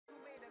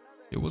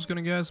Yo, what's going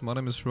on, guys? My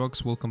name is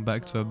Rux. Welcome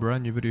back to a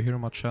brand new video here on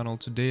my channel.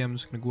 Today I'm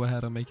just gonna go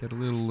ahead and make a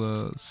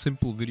little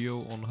simple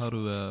video on how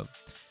to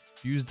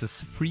use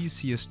this free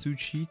CS2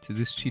 cheat.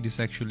 This cheat is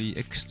actually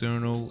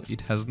external.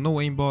 It has no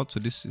aimbot, so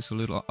this is a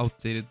little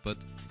outdated, but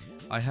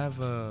I have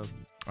a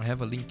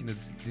link in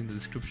the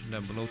description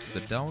down below to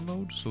the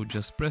download, so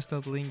just press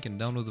that link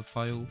and download the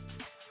file.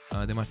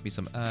 There might be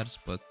some ads,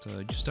 but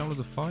just download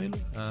the file.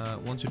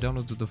 Once you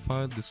download the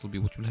file, this will be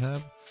what you'll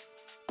have.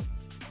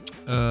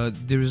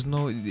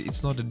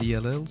 It's not a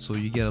DLL, so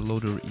you get a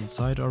loader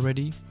inside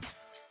already.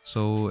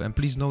 So, and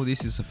please know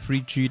this is a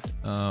free cheat.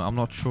 I'm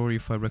not sure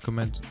if I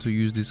recommend to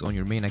use this on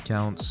your main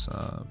accounts.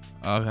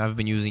 I have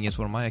been using it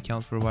for my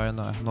account for a while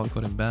now. I have not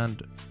gotten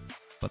banned,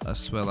 but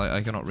as well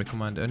I cannot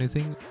recommend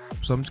anything.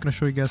 So I'm just gonna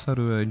show you guys how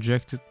to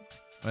inject it.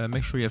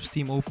 Make sure you have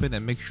Steam open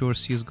and make sure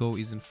CSGO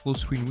is in full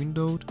screen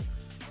windowed.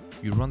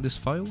 You run this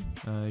file,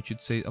 it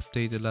should say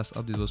updated, last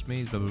update was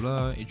made, blah blah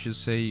blah. It should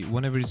say,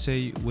 whenever it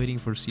say waiting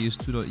for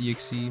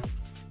cs2.exe,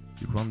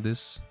 you run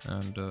this,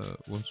 and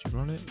once you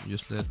run it, you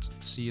just let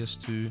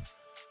cs2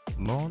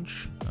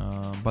 launch.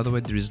 By the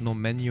way, there is no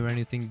menu or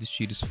anything. This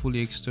cheat is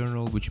fully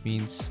external, which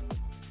means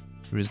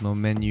there is no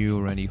menu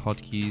or any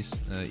hotkeys.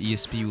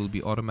 ESP will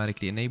be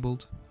automatically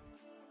enabled.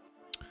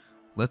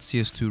 Let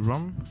cs2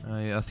 run.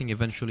 I think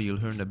eventually you'll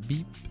hear a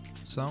beep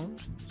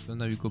sound. So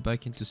now you go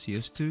back into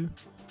cs2.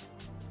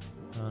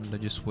 And I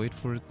just wait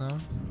for it now. At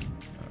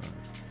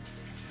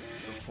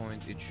some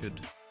point it should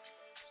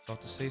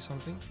start to say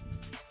something.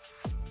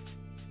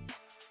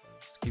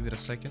 Just give it a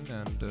second,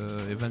 and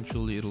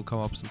eventually it'll come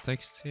up some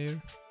text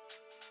here.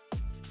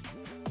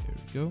 There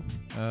we go.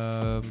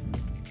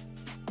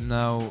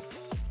 Now,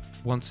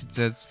 once it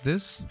says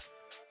this,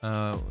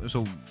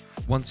 so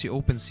once you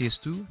open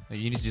CS2,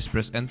 you need to just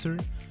press enter,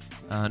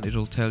 and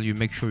it'll tell you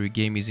make sure your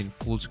game is in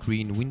full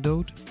screen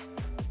windowed.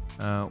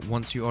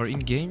 Once you are in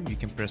game, you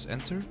can press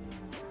enter.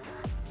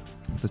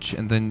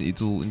 And then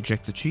it will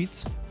inject the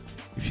cheats.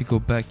 If you go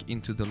back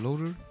into the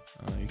loader,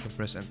 you can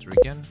press enter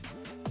again,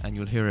 and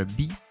you'll hear a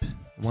beep.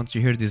 Once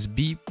you hear this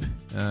beep,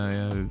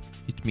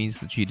 it means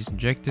the cheat is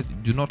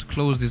injected. Do not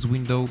close this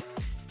window.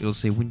 It will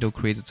say window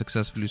created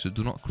successfully, so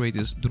do not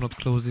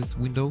close this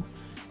window.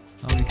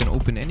 You can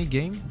open any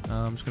game.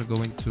 I'm just gonna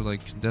go into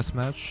like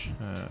deathmatch,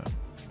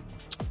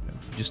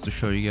 just to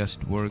show you guys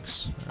it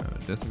works.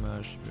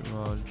 Deathmatch,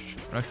 mirage.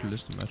 Actually,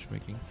 let's do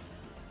matchmaking.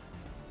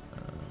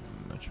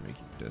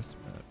 Matchmaking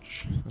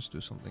deathmatch. Let's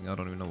do something. I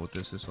don't even know what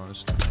this is,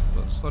 honestly.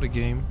 But start a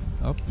game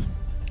up,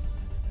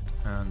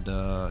 and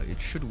it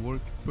should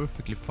work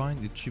perfectly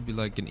fine. It should be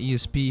like an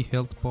ESP,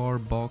 health bar,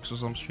 box, or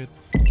some shit.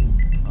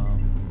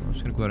 I'm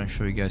just gonna go ahead and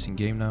show you guys in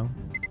game now.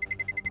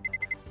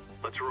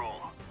 Let's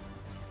roll.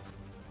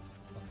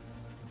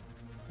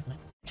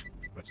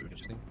 That's so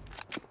interesting.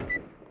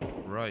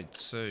 Right,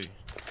 so let's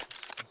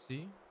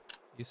see.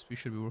 ESP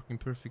should be working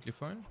perfectly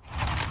fine.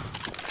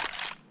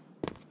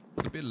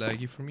 It's a bit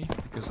laggy for me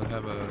because I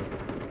have a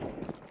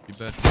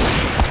pretty bad.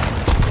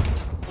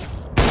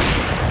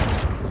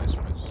 Nice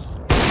miss.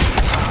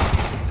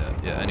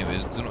 Yeah,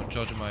 anyways, do not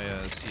judge my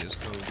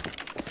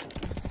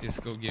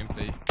CSGO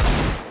gameplay.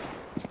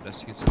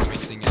 Let's get some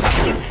racing, and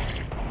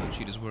the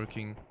cheat is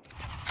working.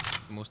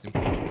 The most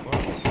important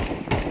part.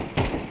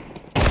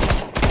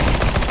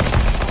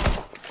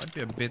 Might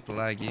be a bit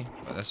laggy,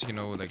 but as you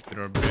know, like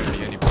there are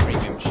barely any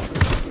premium cheats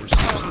for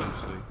CSGO,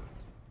 so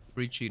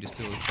free cheat is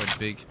still quite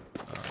big.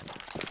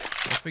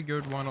 I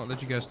figured why not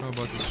let you guys know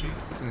about this cheat.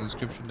 It's in the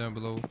description down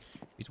below.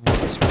 It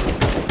works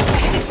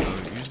perfectly,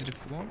 so use it if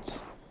you want.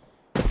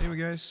 Anyway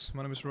guys,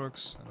 my name is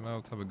Rux, and I'm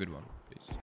out. Have a good one. Peace.